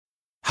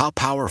How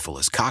powerful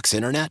is Cox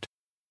Internet?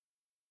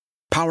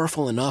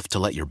 Powerful enough to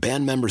let your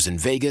band members in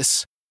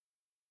Vegas,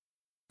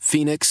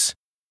 Phoenix,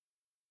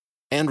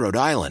 and Rhode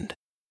Island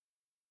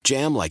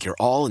jam like you're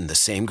all in the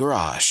same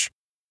garage.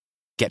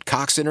 Get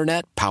Cox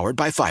Internet powered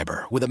by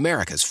fiber with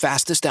America's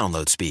fastest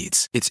download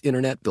speeds. It's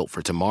internet built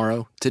for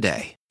tomorrow,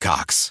 today.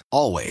 Cox,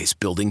 always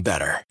building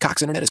better.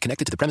 Cox Internet is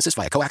connected to the premises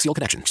via coaxial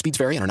connection. Speeds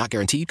vary and are not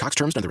guaranteed. Cox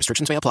terms and other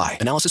restrictions may apply.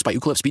 Analysis by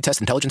Ookla Speed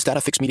Test Intelligence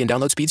Data. Fixed median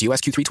download speeds. US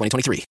Q3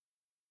 2023.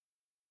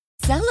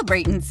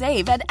 Celebrate and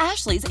save at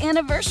Ashley's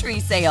Anniversary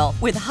Sale.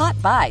 With Hot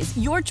Buys,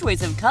 your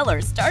choice of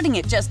colors starting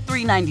at just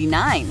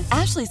 $3.99.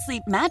 Ashley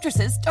Sleep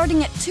mattresses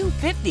starting at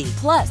 $2.50.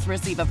 Plus,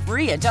 receive a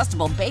free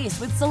adjustable base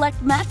with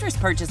select mattress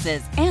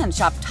purchases. And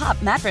shop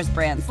top mattress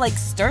brands like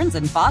Stearns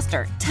 &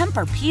 Foster,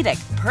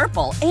 Tempur-Pedic,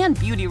 Purple, and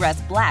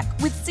Beautyrest Black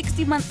with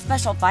 60-month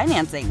special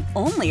financing.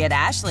 Only at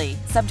Ashley.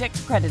 Subject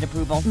to credit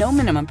approval. No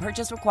minimum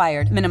purchase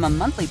required. Minimum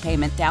monthly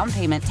payment, down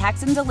payment,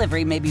 tax, and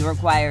delivery may be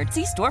required.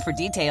 See store for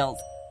details.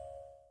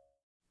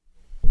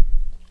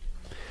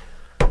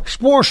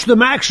 Sports to the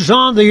Max is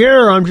on the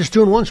air. I'm just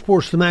doing one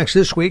Sports to the Max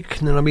this week,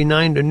 and then I'll be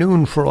 9 to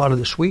noon for a lot of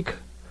this week.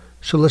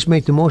 So let's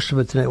make the most of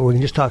it tonight where we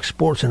can just talk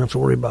sports and not have to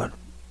worry about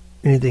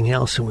anything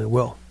else, and we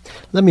will.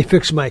 Let me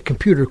fix my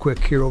computer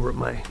quick here over at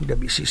my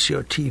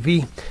WCCO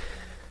TV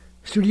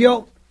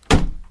studio.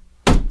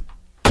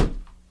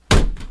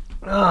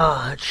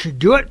 That should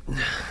do it.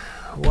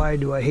 Why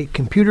do I hate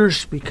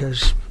computers?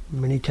 Because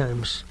many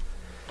times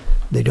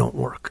they don't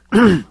work.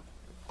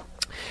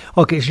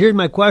 Okay, so here's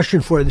my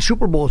question for you. The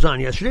Super Bowl's on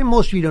yesterday.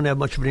 Most of you don't have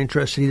much of an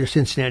interest in either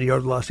Cincinnati or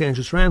the Los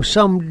Angeles Rams.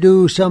 Some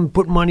do. Some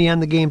put money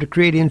on the game to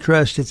create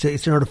interest.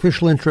 It's an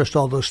artificial interest,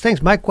 all those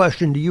things. My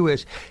question to you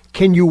is,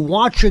 can you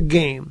watch a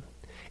game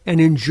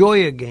and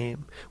enjoy a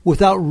game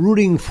without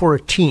rooting for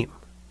a team?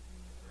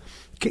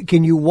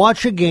 Can you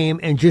watch a game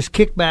and just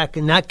kick back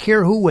and not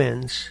care who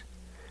wins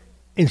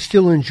and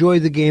still enjoy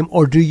the game,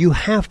 or do you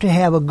have to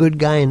have a good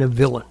guy and a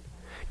villain?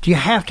 Do you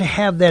have to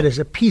have that as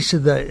a piece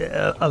of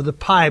the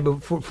pie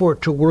for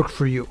it to work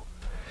for you?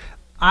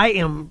 I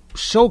am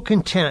so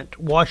content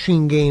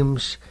watching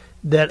games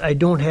that I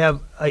don't have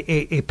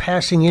a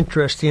passing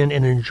interest in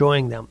and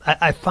enjoying them.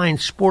 I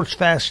find sports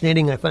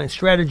fascinating. I find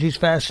strategies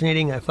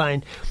fascinating. I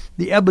find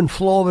the ebb and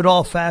flow of it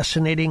all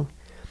fascinating.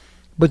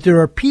 But there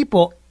are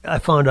people, I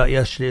found out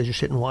yesterday as you're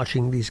sitting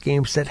watching these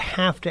games, that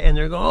have to, and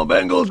they're going, oh,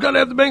 Bengals, got to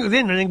have the Bengals. They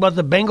didn't know anything about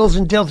the Bengals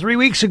until 3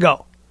 weeks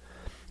ago.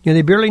 You know,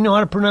 they barely know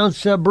how to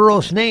pronounce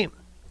Burrow's name.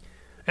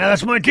 Yeah,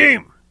 that's my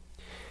team.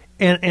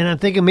 And I'm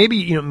thinking maybe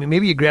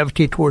you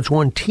gravitate towards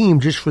one team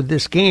just for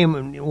this game,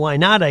 and why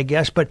not, I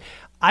guess. But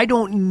I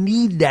don't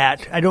need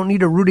that. I don't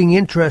need a rooting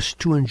interest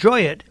to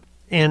enjoy it.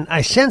 And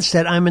I sense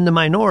that I'm in the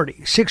minority.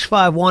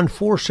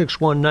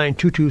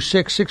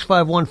 651-461-9226,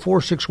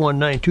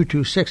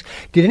 651-461-9226.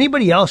 Did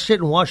anybody else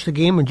sit and watch the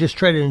game and just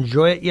try to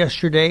enjoy it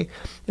yesterday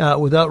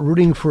without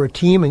rooting for a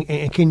team?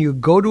 And can you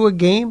go to a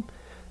game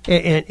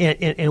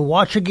and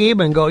watch a game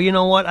and go, you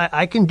know what,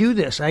 I can do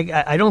this.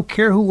 I don't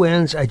care who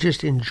wins. I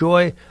just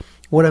enjoy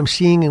what I'm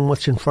seeing and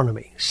what's in front of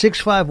me.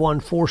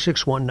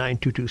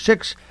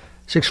 651-461-9226,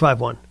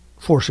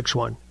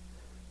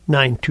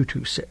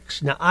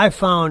 651-461-9226. Now, I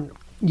found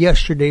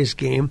yesterday's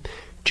game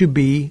to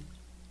be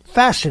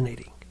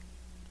fascinating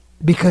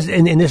because,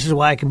 and this is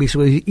why I can be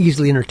so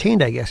easily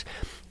entertained, I guess.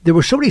 There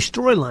were so many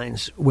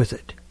storylines with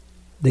it.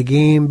 The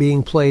game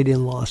being played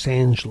in Los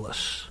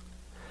Angeles.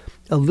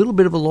 A little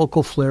bit of a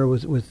local flair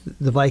with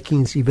the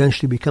Vikings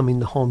eventually becoming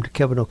the home to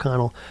Kevin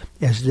O'Connell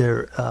as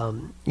their,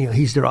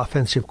 he's their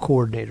offensive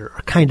coordinator,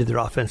 or kind of their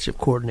offensive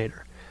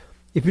coordinator.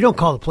 If you don't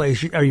call the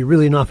plays, are you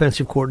really an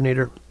offensive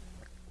coordinator?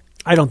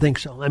 I don't think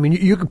so. I mean,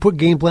 you can put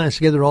game plans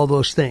together, all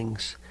those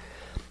things,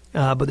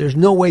 but there's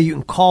no way you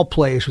can call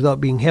plays without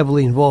being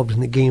heavily involved in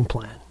the game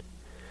plan.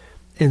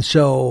 And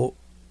so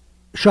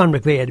Sean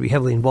McVay had to be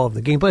heavily involved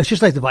in the game plan. It's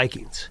just like the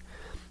Vikings.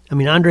 I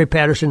mean, Andre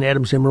Patterson and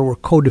Adam Zimmer were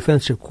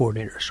co-defensive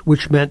coordinators,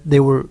 which meant they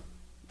were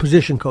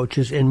position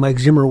coaches, and Mike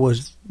Zimmer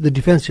was the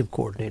defensive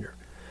coordinator,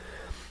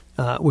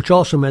 which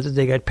also meant that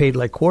they got paid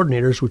like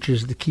coordinators, which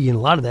is the key in a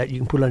lot of that. You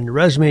can put it on your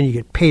resume, and you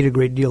get paid a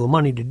great deal of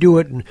money to do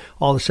it, and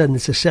all of a sudden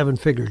it's a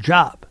 7-figure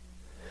job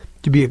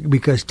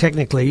because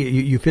technically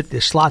you fit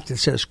this slot that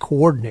says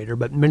coordinator,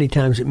 but many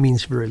times it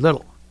means very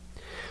little.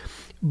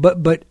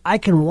 But I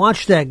can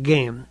watch that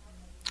game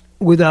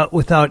without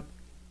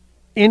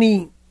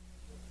any.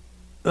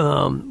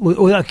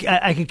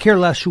 I could care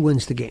less who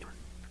wins the game.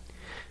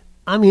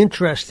 I'm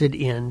interested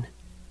in,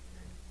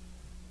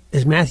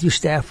 is Matthew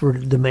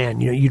Stafford the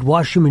man? You know, you'd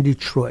watch him in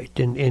Detroit,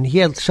 and he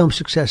had some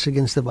success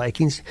against the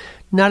Vikings.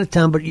 Not a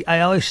ton, but he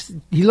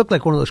looked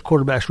like one of those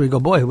quarterbacks where you go,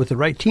 boy, with the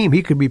right team,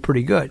 he could be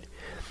pretty good.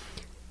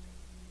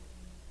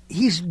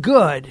 He's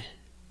good,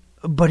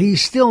 but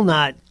he's still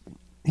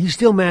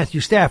Matthew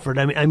Stafford.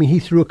 I mean, he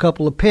threw a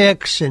couple of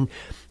picks, and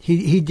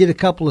he did a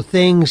couple of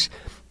things.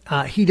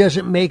 He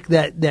doesn't make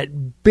that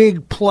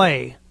big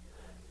play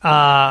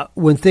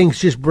when things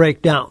just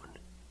break down.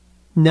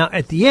 Now,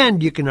 at the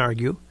end, you can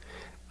argue,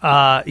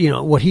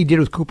 what he did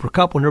with Cooper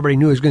Kupp when everybody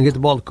knew he was going to get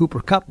the ball to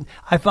Cooper Kupp.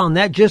 I found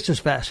that just as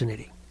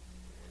fascinating.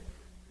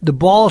 the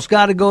ball's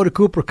got to go to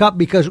Cooper Kupp,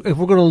 because if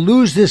we're going to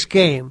lose this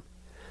game,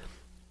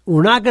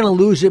 we're not going to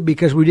lose it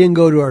because we didn't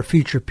go to our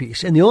feature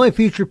piece. And the only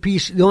feature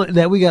piece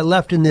that we got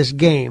left in this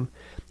game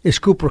is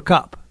Cooper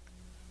Kupp.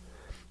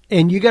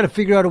 And you got to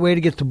figure out a way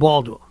to get the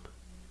ball to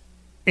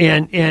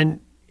him. And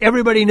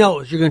everybody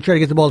knows you're going to try to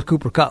get the ball to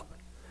Cooper Kupp.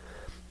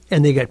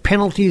 And they got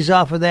penalties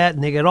off of that,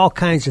 and they got all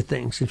kinds of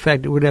things. In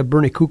fact, we're going to have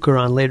Bernie Cooker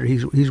on later.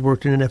 He's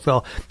worked in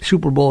NFL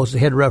Super Bowl as the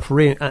head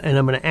referee, and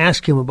I'm going to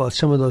ask him about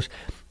some of those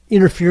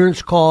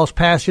interference calls,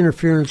 pass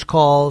interference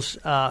calls,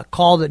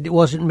 call that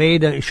wasn't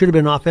made. It should have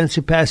been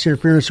offensive pass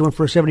interference. It went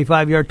for a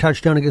 75-yard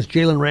touchdown against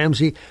Jalen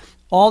Ramsey.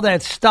 All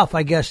that stuff,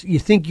 I guess, you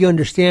think you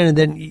understand, and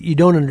then you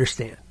don't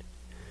understand.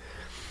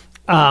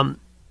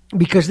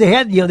 Because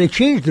they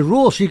changed the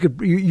rules so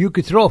you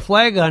could throw a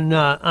flag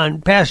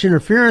on pass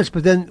interference,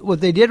 but then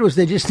what they did was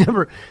they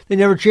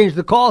never changed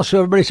the call. So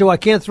everybody said, well, I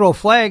can't throw a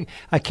flag,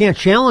 I can't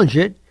challenge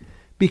it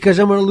because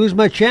I'm going to lose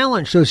my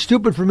challenge. So it's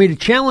stupid for me to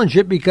challenge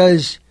it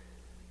because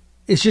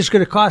it's just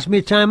going to cost me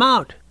a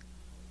timeout.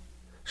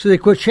 So they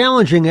quit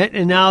challenging it,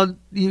 and now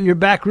you're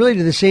back really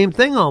to the same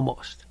thing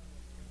almost.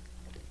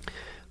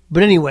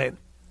 But anyway,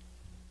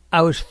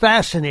 I was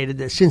fascinated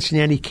that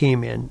Cincinnati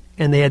came in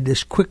and they had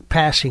this quick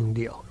passing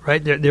deal,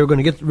 right? They were going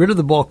to get rid of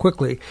the ball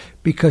quickly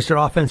because their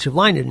offensive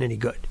line isn't any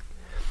good.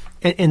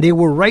 And they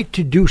were right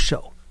to do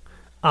so.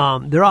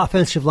 Their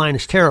offensive line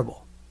is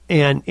terrible.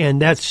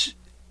 And that's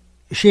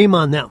shame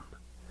on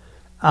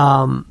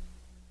them.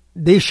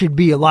 They should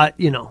be a lot,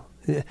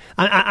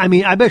 I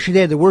mean, I bet you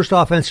they had the worst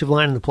offensive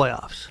line in the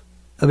playoffs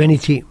of any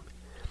team.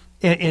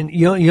 And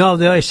they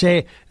always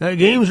say,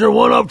 games are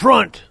won up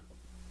front.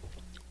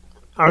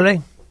 Are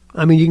they?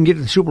 I mean, you can get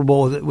to the Super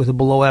Bowl with a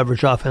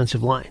below-average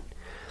offensive line.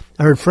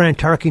 I heard Fran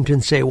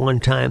Tarkenton say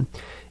one time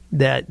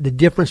that the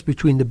difference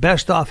between the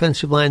best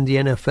offensive line in the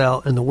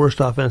NFL and the worst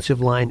offensive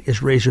line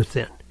is razor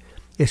thin.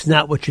 It's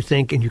not what you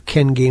think, and you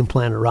can game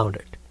plan around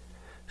it.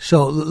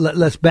 So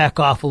let's back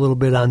off a little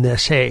bit on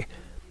this. Hey,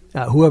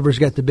 whoever's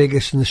got the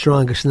biggest and the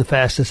strongest and the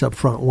fastest up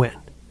front win.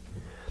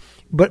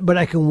 But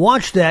I can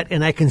watch that,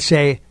 and I can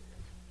say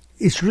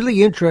it's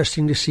really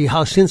interesting to see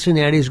how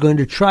Cincinnati is going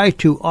to try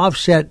to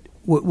offset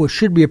what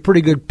should be a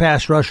pretty good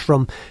pass rush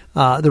from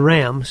the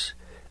Rams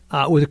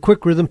with a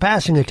quick rhythm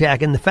passing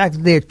attack. And the fact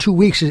that they had 2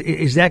 weeks,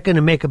 is that going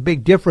to make a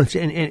big difference?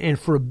 And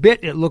for a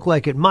bit, it looked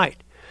like it might.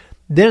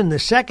 Then in the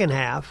second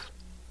half,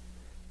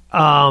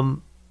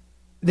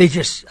 they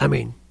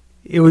destroyed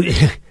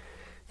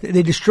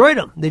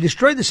them. They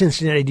destroyed the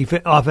Cincinnati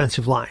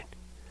offensive line.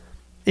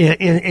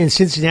 And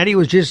Cincinnati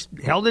was just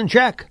held in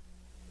check.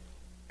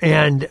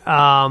 And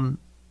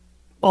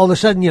all of a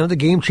sudden, the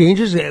game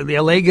changes. The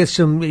LA gets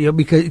some,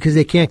 because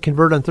they can't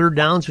convert on third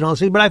downs and all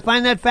this. But I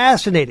find that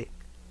fascinating.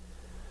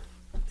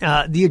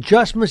 The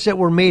adjustments that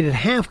were made at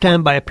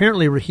halftime by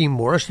apparently Raheem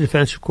Morris, the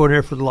defensive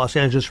coordinator for the Los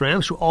Angeles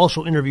Rams, who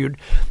also interviewed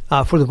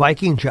for the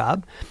Viking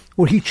job,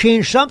 where he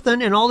changed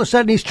something, and all of a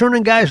sudden he's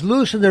turning guys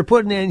loose, and they're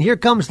putting in, here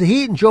comes the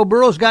heat, and Joe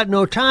Burrow's got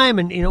no time,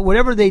 and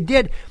whatever they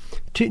did.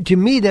 To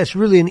me, that's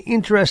really an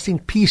interesting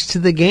piece to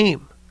the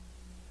game.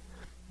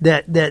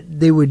 That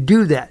they would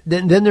do that.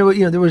 Then there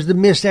was the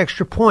missed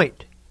extra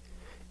point,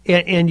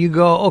 and you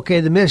go, okay,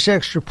 the missed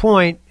extra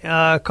point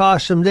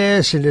cost them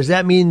this, and does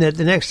that mean that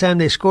the next time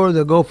they score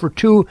they'll go for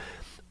two?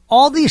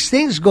 All these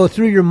things go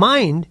through your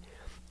mind,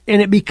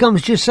 and it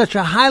becomes just such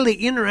a highly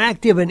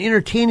interactive and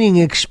entertaining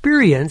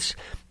experience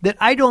that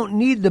I don't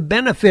need the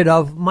benefit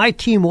of my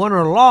team won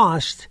or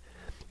lost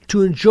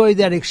to enjoy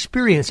that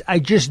experience. I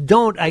just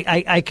don't.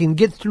 I can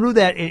get through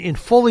that and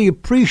fully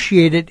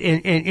appreciate it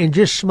and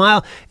just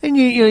smile. And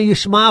you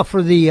smile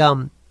for the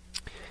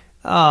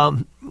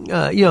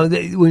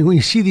when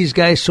you see these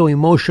guys so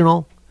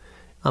emotional.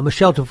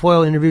 Michelle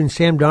Tafoya interviewing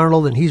Sam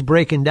Darnold, and he's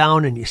breaking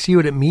down, and you see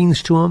what it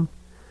means to him.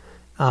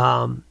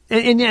 And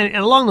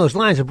along those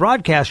lines of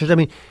broadcasters, I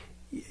mean,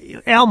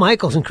 Al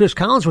Michaels and Chris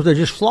Collinsworth are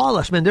just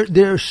flawless, man.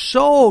 They're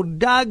so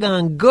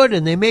doggone good,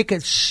 and they make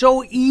it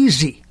so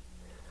easy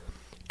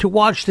to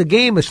watch the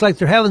game. It's like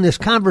they're having this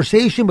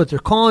conversation, but they're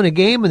calling a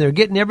game and they're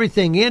getting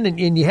everything in,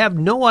 and you have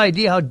no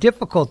idea how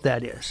difficult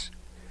that is.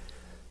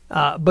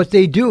 But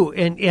they do,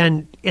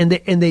 and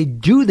they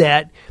do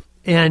that,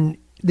 and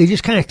they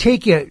just kind of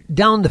take you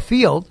down the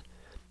field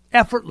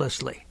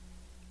effortlessly.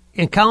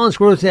 And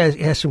Collinsworth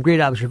has some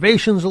great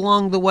observations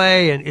along the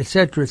way, and et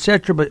cetera,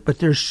 but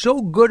they're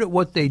so good at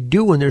what they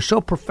do, and they're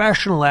so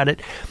professional at it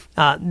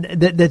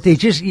that they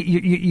just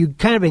you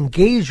kind of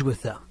engage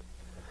with them.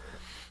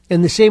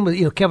 And the same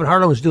with, Kevin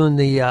Harlan was doing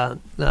the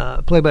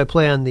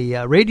play-by-play on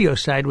the radio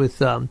side with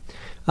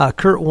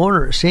Kurt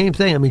Warner. Same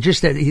thing. I mean,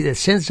 just that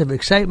sense of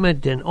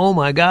excitement and, oh,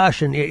 my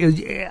gosh. And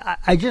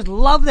I just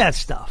love that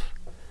stuff.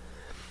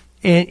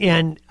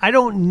 And I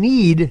don't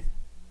need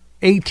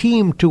a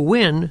team to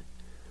win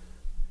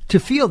to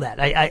feel that.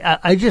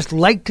 I just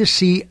like to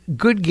see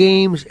good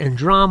games and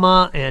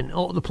drama and,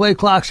 the play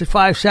clock's at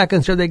 5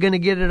 seconds. Are they going to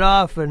get it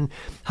off? And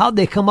how'd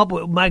they come up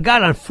with, my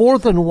God, on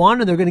 4th and 1,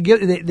 and they're going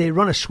to they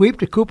run a sweep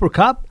to Cooper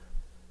Kupp?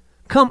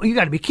 You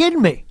got to be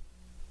kidding me.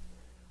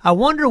 I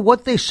wonder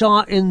what they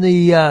saw in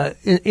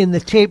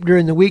the tape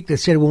during the week that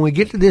said when we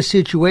get to this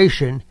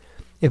situation,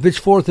 if it's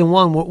 4th and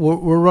 1,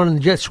 we're running the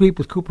jet sweep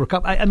with Cooper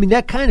Kupp. I mean,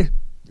 that kind of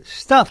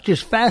stuff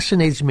just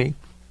fascinates me.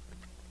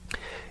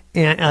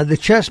 And the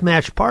chess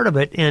match part of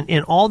it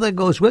and all that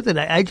goes with it,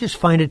 I just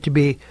find it to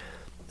be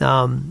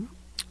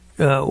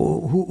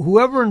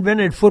whoever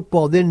invented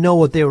football didn't know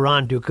what they were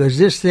onto, because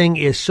this thing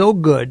is so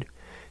good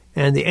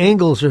and the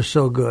angles are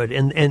so good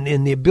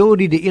and the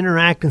ability to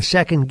interact and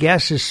second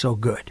guess is so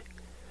good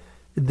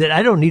that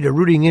I don't need a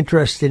rooting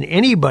interest in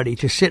anybody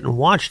to sit and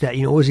watch that.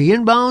 You know, was he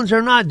inbounds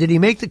or not? Did he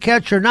make the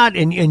catch or not?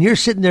 And you're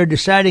sitting there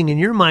deciding in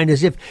your mind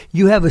as if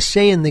you have a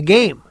say in the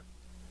game.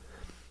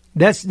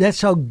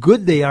 That's how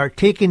good they are,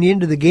 taking you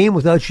into the game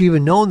without you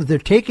even knowing that they're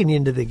taking you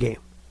into the game.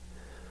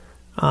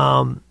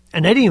 And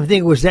I didn't even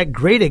think it was that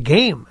great a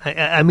game.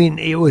 I mean,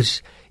 it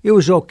was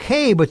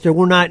okay, but there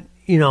were not,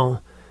 there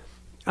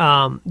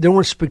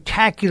weren't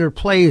spectacular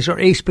plays or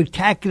a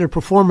spectacular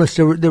performance.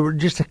 There were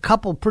just a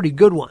couple pretty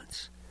good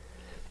ones.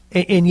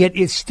 And yet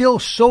it's still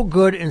so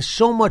good and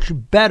so much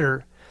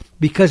better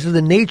because of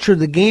the nature of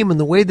the game and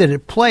the way that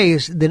it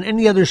plays than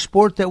any other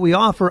sport that we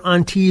offer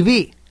on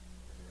TV.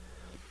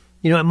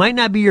 You know, it might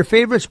not be your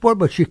favorite sport,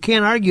 but you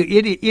can't argue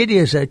it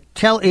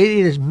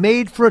is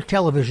made for a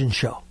television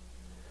show.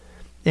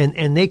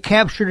 And they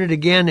captured it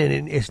again,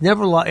 and it's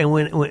never lost. And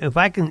when if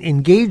I can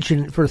engage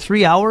in it for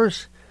 3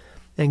 hours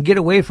and get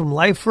away from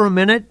life for a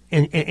minute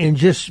and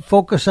just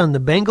focus on the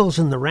Bengals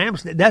and the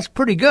Rams, that's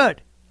pretty good.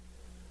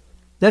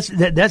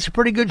 That's a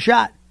pretty good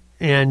shot,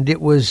 and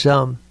it was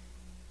fun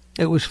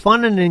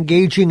and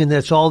engaging, and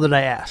that's all that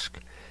I ask.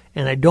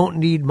 And I don't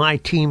need my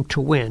team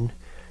to win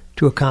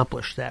to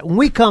accomplish that. When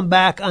we come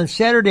back on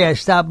Saturday, I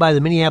stopped by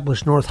the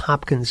Minneapolis North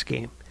Hopkins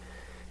game,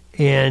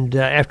 and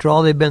after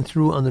all they've been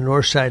through on the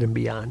north side and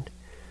beyond,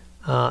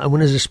 I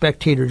went as a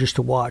spectator just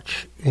to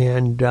watch,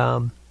 and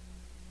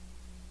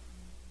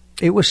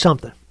it was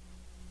something.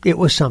 It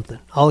was something.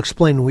 I'll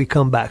explain when we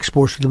come back.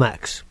 Sports with the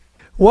Max.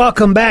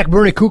 Welcome back.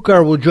 Bernie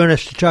Kukar will join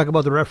us to talk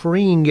about the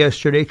refereeing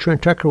yesterday.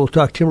 Trent Tucker will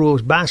talk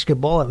Timberwolves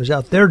basketball. I was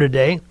out there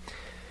today.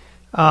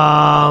 They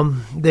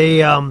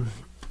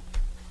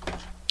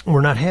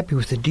were not happy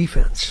with the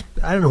defense.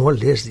 I don't know what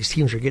it is. These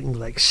teams are getting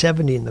like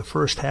 70 in the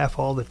first half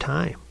all the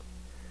time.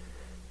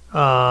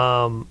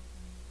 And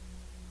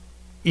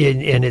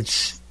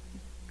it's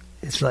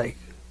like,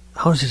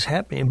 how is this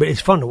happening? But it's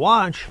fun to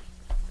watch.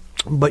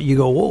 But you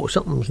go, whoa,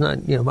 something's not,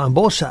 on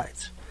both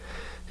sides.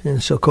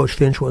 And so Coach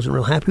Finch wasn't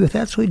real happy with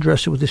that, so he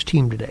addressed it with his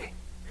team today.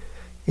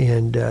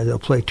 And they'll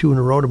play 2 in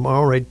a row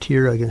tomorrow right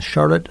here against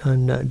Charlotte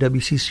on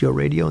WCCO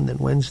Radio, and then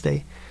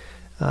Wednesday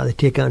they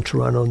take on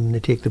Toronto, and then they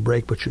take the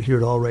break, but you'll hear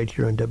it all right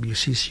here on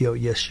WCCO.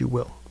 Yes, you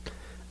will.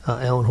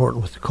 Alan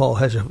Horton with the call.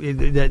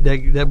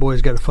 That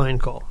boy's got a fine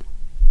call.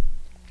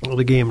 Well,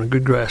 the game and a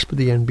good grasp of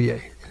the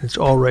NBA. And it's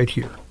all right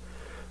here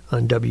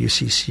on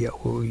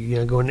WCCO. You're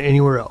not going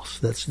anywhere else.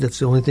 That's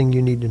the only thing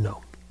you need to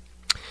know.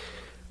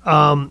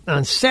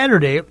 On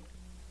Saturday,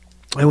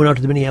 I went out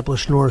to the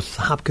Minneapolis North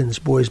Hopkins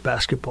boys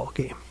basketball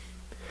game.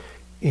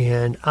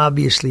 And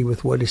obviously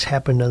with what has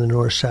happened on the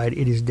north side,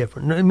 it is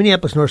different.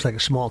 Minneapolis North is like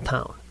a small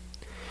town.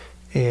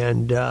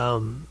 And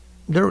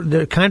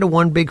they're kind of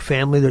one big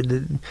family.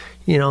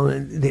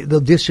 They'll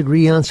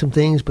disagree on some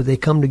things, but they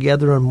come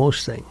together on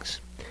most things.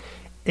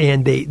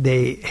 And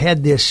they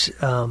had this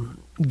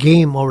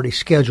game already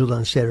scheduled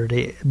on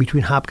Saturday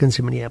between Hopkins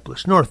and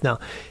Minneapolis North. Now,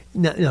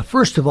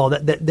 first of all,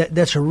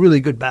 that's a really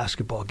good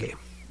basketball game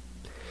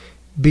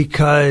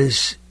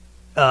because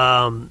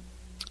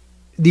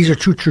these are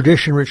two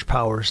tradition-rich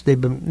powers. They've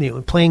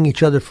been playing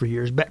each other for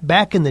years.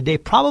 Back in the day,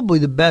 probably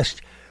the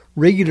best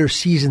regular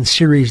season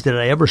series that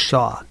I ever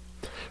saw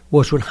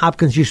was when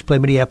Hopkins used to play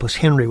Minneapolis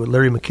Henry when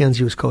Larry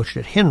McKenzie was coached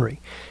at Henry,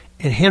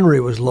 and Henry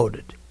was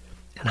loaded,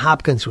 and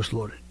Hopkins was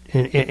loaded.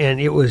 And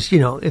it was,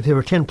 if there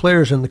were 10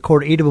 players on the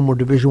court, 8 of them were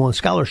Division I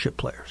scholarship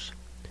players.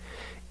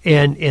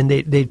 And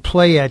they'd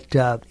play at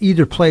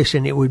either place,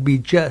 and it would be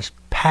just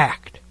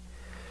packed.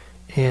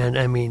 And,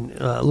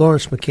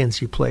 Lawrence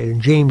McKenzie played,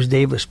 and James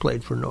Davis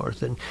played for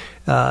North. And,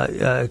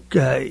 those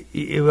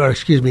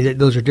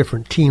are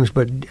different teams,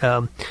 but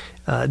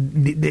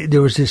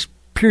there was this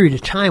period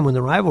of time when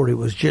the rivalry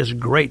was just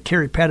great.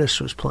 Terry Pettis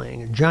was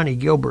playing, and Johnny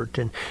Gilbert,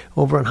 and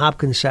over on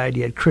Hopkins' side,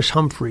 you had Chris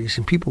Humphreys,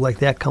 and people like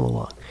that come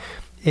along.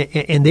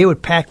 And they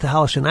would pack the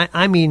house. And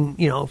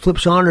Flip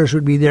Saunders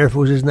would be there if it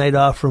was his night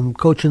off from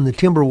coaching the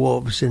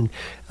Timberwolves. And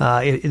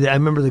I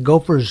remember the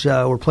Gophers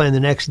were playing the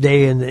next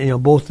day,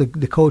 and both the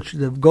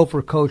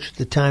Gopher coach at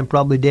the time,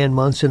 probably Dan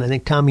Munson, I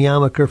think Tommy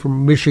Amaker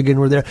from Michigan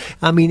were there.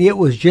 It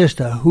was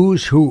just a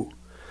who's who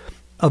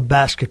of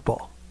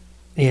basketball,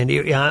 and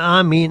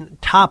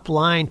top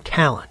line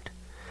talent.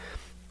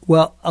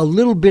 Well, a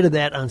little bit of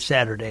that on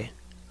Saturday,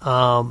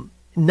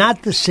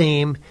 not the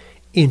same.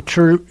 In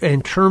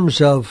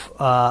terms of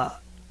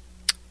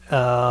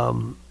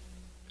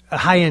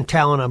high-end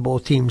talent on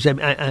both teams.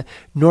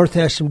 North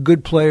has some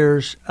good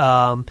players.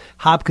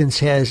 Hopkins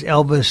has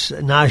Elvis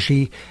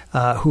Najee,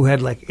 who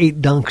had like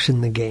 8 dunks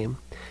in the game.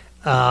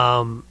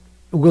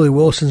 Willie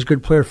Wilson's a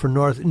good player for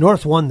North.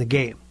 North won the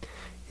game,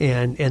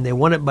 and they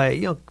won it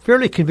by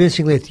fairly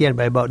convincingly at the end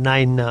by about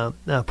 9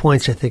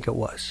 points, I think it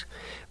was.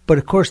 But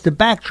of course, the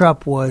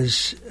backdrop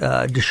was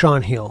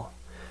Deshaun Hill,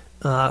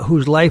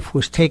 whose life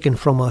was taken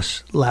from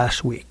us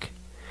last week,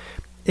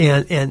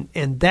 and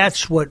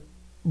that's what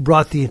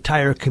brought the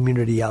entire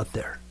community out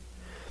there.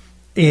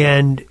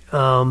 And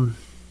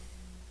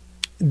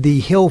the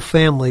Hill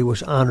family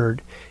was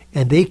honored,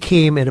 and they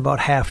came at about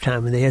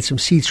halftime, and they had some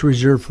seats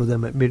reserved for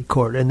them at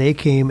midcourt, and they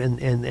came,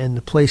 and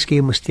the place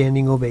gave them a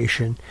standing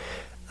ovation.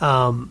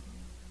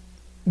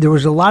 There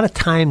was a lot of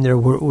time there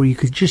where you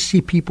could just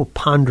see people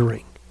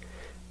pondering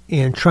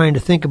and trying to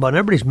think about it.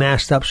 Everybody's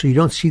masked up, so you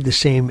don't see the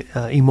same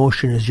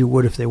emotion as you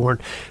would if they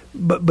weren't.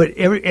 But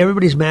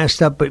everybody's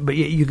masked up, but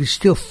you could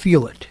still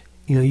feel it.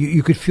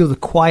 You could feel the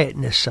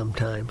quietness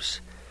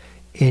sometimes,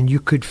 and you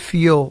could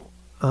feel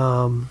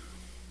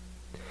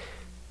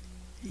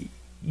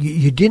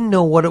you didn't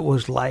know what it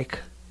was like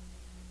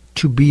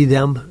to be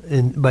them,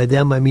 and by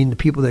them I mean the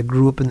people that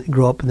grew up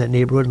in that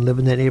neighborhood and live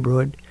in that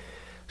neighborhood.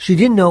 So you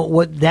didn't know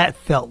what that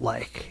felt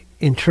like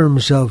in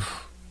terms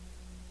of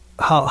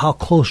how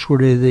close were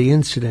to the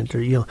incident,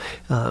 or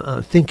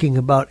thinking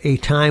about a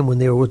time when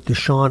they were with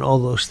Deshaun, all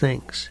those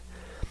things.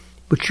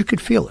 But you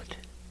could feel it,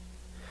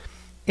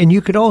 and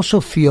you could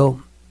also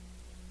feel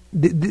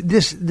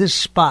this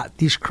spot,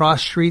 these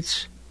cross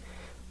streets.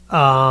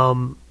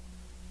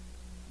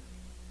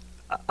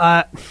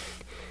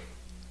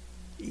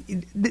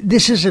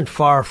 This isn't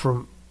far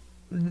from.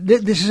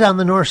 This is on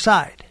the north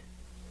side,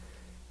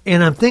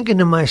 and I'm thinking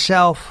to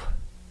myself,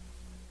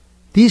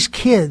 these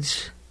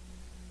kids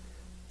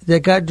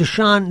that got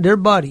Deshaun, their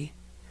buddy,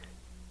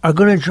 are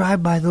going to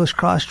drive by those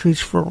cross streets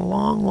for a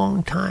long,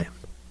 long time,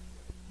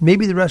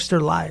 maybe the rest of their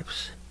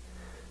lives.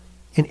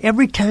 And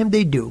every time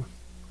they do,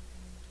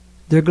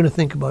 they're going to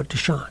think about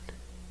Deshaun.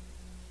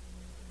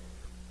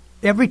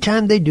 Every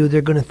time they do,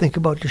 they're going to think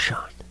about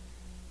Deshaun.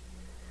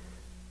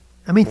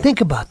 I mean,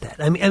 think about that.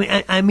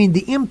 I mean,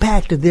 the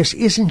impact of this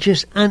isn't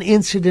just an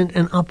incident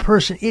and a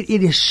person. It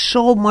is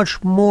so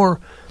much more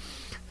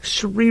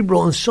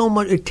cerebral, and so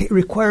much. It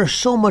requires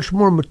so much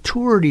more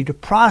maturity to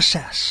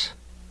process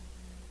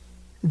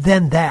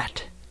than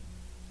that.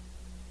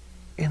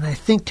 And I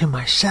think to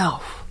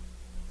myself,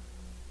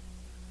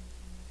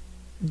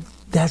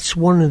 that's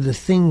one of the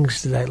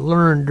things that I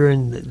learned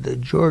during the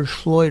George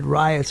Floyd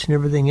riots and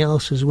everything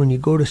else, is when you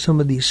go to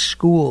some of these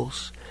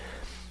schools,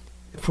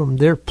 from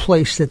their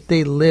place that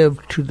they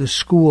live to the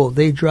school,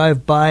 they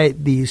drive by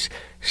these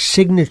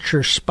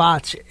signature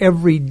spots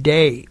every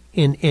day,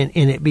 and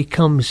it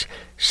becomes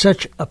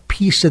such a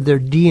piece of their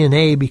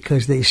DNA,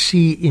 because they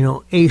see,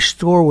 a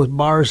store with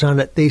bars on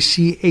it. They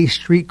see a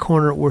street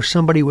corner where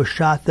somebody was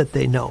shot that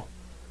they know.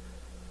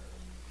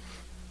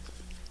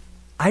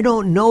 I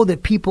don't know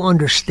that people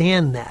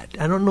understand that.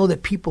 I don't know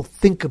that people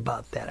think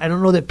about that. I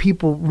don't know that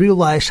people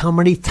realize how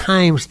many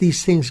times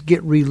these things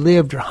get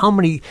relived, or how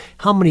many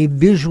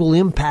visual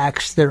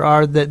impacts there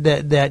are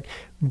that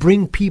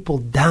bring people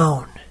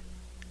down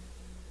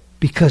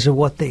because of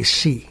what they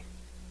see.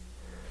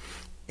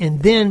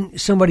 And then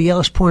somebody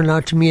else pointed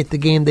out to me at the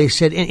game, they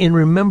said, and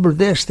remember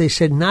this, they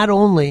said, not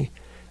only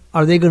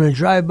are they going to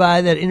drive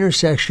by that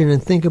intersection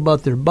and think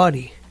about their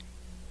buddy,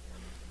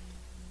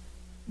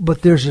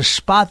 but there's a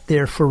spot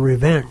there for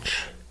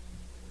revenge.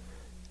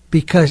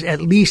 Because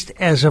at least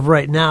as of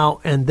right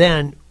now, and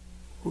then,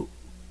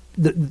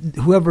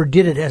 whoever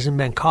did it hasn't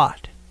been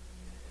caught.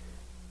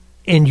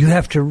 And you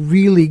have to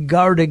really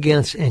guard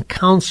against and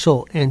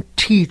counsel and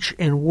teach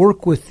and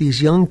work with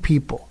these young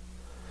people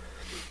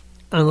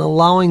on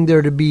allowing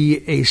there to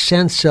be a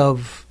sense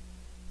of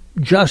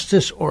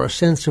justice, or a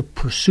sense of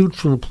pursuit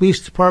from the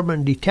police department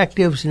and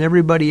detectives and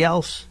everybody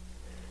else.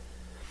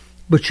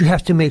 But you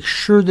have to make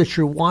sure that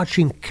you're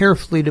watching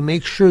carefully to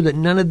make sure that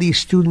none of these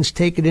students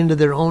take it into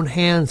their own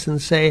hands and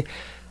say,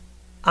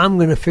 I'm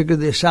going to figure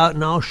this out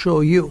and I'll show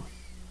you.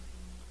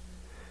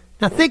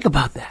 Now think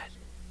about that.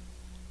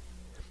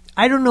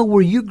 I don't know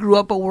where you grew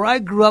up, but where I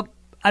grew up,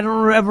 I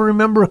don't ever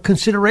remember a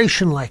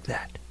consideration like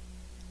that.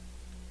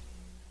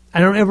 I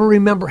don't ever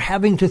remember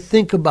having to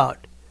think about,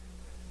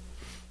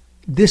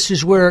 this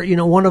is where,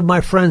 one of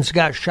my friends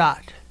got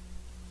shot.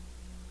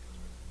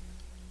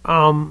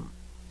 And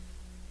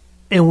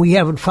we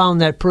haven't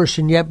found that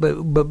person yet,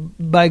 but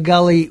by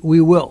golly,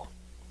 we will.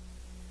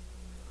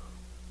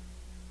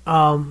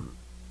 All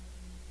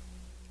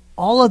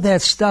of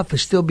that stuff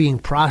is still being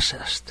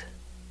processed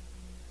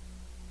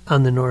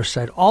on the north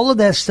side. All of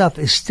that stuff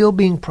is still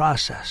being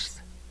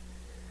processed.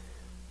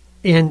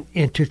 And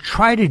to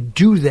try to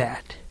do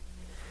that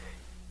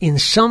in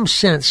some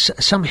sense,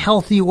 some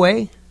healthy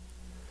way,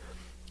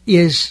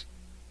 is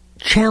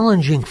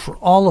challenging for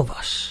all of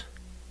us.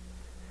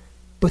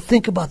 But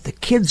think about the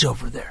kids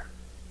over there.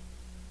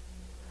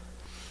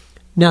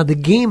 Now, the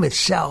game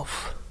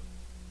itself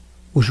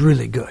was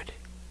really good.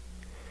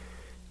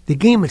 The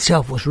game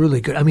itself was really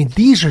good. I mean,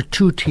 these are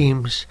two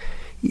teams.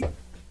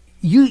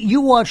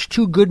 You watch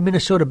two good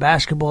Minnesota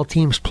basketball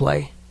teams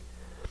play,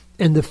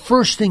 and the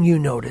first thing you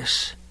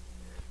notice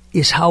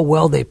is how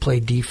well they play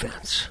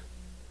defense.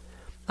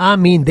 I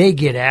mean, they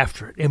get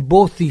after it. And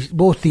both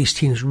these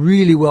teams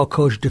really well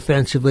coached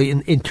defensively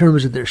in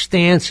terms of their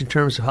stance, in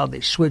terms of how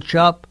they switch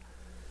up,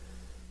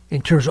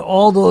 in terms of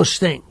all those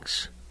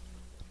things.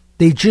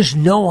 They just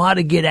know how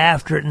to get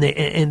after it,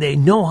 and they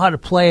know how to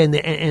play,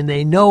 and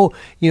they know,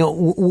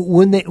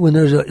 when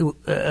there's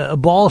a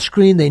ball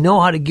screen, they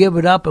know how to give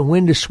it up and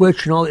when to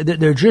switch and all.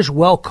 They're just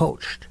well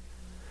coached,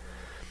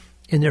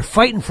 and they're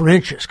fighting for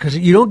inches because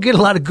you don't get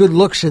a lot of good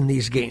looks in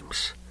these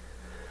games.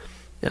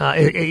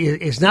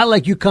 It's not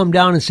like you come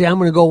down and say, I'm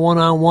going to go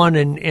one-on-one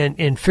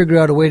and figure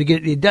out a way to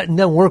get it. It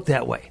doesn't work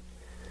that way.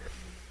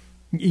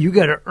 You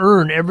got to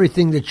earn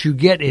everything that you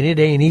get, and it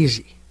ain't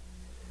easy.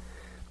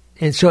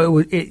 And so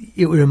it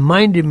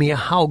reminded me of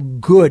how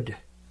good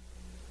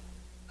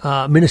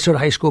Minnesota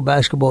high school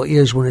basketball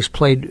is when it's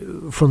played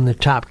from the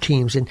top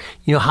teams. And,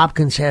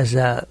 Hopkins has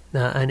an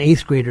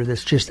 8th grader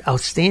that's just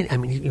outstanding. I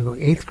mean,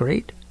 8th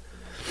grade.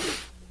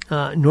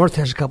 North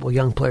has a couple of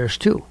young players,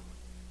 too.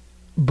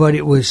 But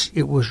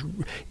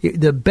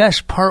the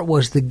best part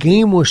was the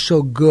game was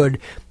so good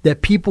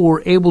that people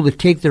were able to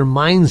take their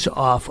minds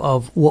off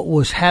of what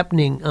was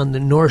happening on the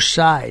north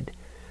side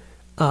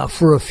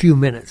for a few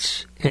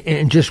minutes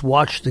and just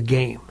watch the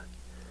game.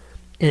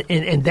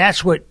 And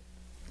that's what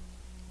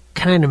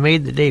kind of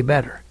made the day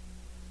better.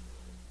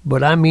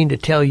 But I mean to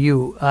tell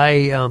you,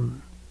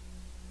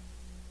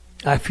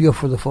 I feel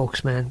for the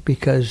folks, man,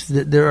 because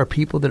there are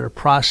people that are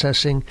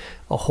processing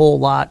a whole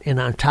lot, and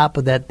on top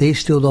of that, they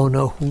still don't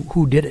know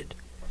who did it.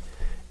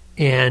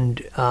 And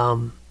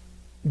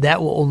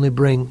that will only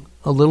bring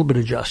a little bit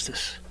of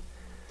justice.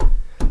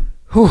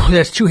 Whew,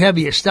 that's too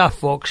heavy of stuff,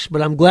 folks,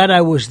 but I'm glad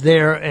I was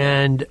there,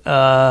 and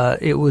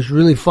it was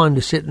really fun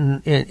to sit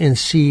and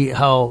see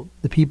how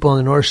the people on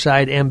the north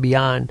side and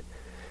beyond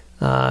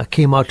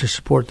came out to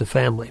support the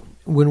family.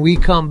 When we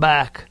come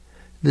back,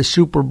 the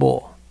Super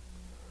Bowl,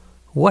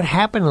 what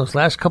happened in those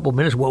last couple of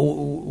minutes? Well,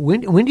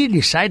 when did you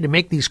decide to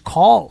make these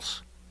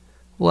calls?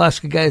 We'll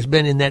ask a guy who's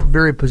been in that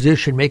very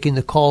position making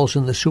the calls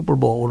in the Super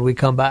Bowl when we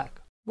come back.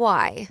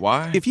 Why?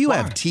 If you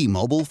have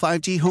T-Mobile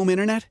 5G home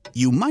internet,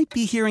 you might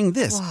be hearing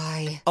this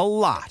a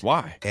lot.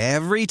 Why?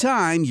 Every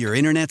time your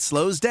internet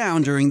slows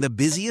down during the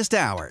busiest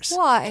hours.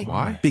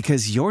 Why?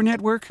 Because your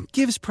network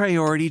gives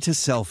priority to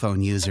cell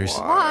phone users.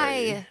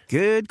 Why?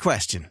 Good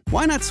question.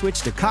 Why not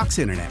switch to Cox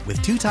Internet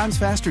with 2 times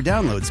faster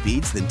download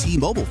speeds than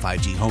T-Mobile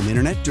 5G home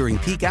internet during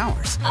peak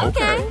hours?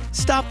 Okay.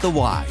 Stop the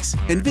whys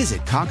and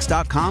visit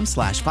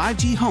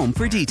cox.com/5G home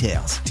for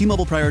details.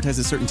 T-Mobile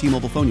prioritizes certain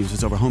T-Mobile phone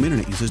users over home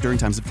internet users during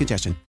times of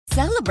congestion.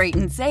 Celebrate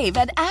and save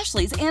at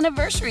Ashley's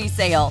Anniversary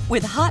Sale.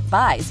 With Hot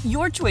Buys,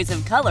 your choice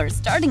of colors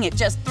starting at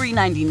just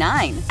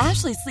 $3.99.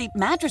 Ashley Sleep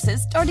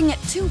mattresses starting at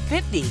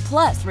 $2.50.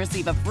 Plus,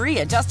 receive a free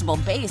adjustable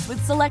base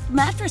with select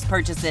mattress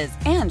purchases.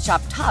 And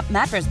shop top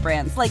mattress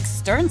brands like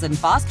Stearns &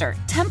 Foster,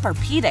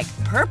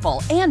 Tempur-Pedic,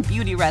 Purple, and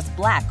Beautyrest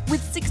Black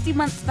with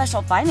 60-month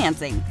special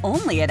financing.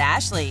 Only at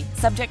Ashley.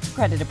 Subject to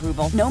credit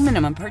approval. No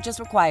minimum purchase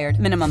required.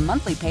 Minimum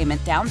monthly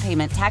payment, down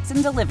payment, tax,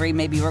 and delivery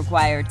may be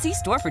required. See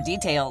store for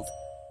details.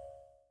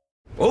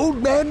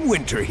 Old Man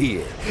Winter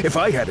here. If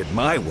I had it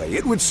my way,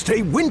 it would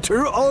stay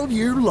winter all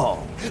year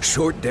long.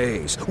 Short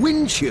days,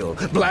 wind chill,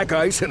 black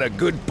ice, and a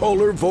good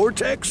polar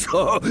vortex.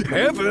 Oh,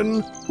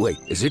 heaven. Wait,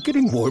 is it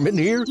getting warm in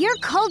here? Your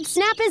cold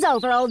snap is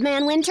over, Old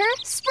Man Winter.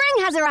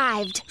 Spring has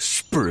arrived.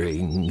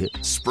 Spring.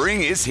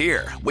 Spring is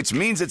here, which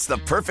means it's the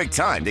perfect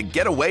time to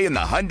get away in the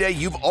Hyundai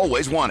you've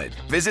always wanted.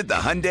 Visit the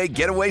Hyundai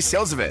Getaway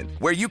Sales Event,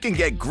 where you can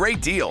get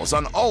great deals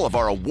on all of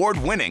our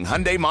award-winning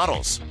Hyundai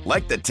models,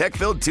 like the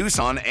tech-filled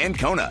Tucson and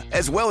Kona,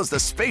 as well as the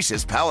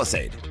spacious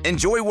Palisade.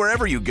 Enjoy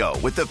wherever you go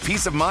with the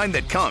peace of mind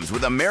that comes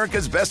with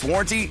America's best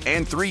warranty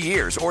and 3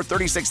 years or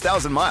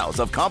 36,000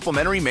 miles of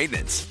complimentary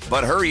maintenance.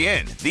 But hurry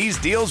in, these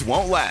deals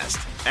won't last.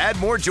 Add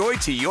more joy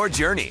to your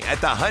journey at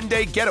the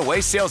Hyundai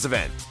Getaway Sales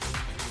Event.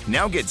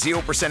 Now get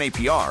 0%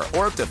 APR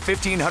or up to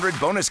 $1,500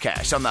 bonus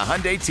cash on the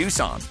Hyundai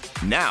Tucson.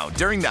 Now,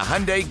 during the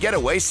Hyundai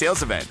Getaway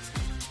Sales Event.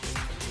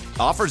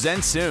 Offers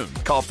end soon.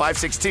 Call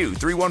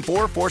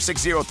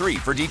 562-314-4603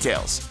 for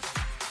details.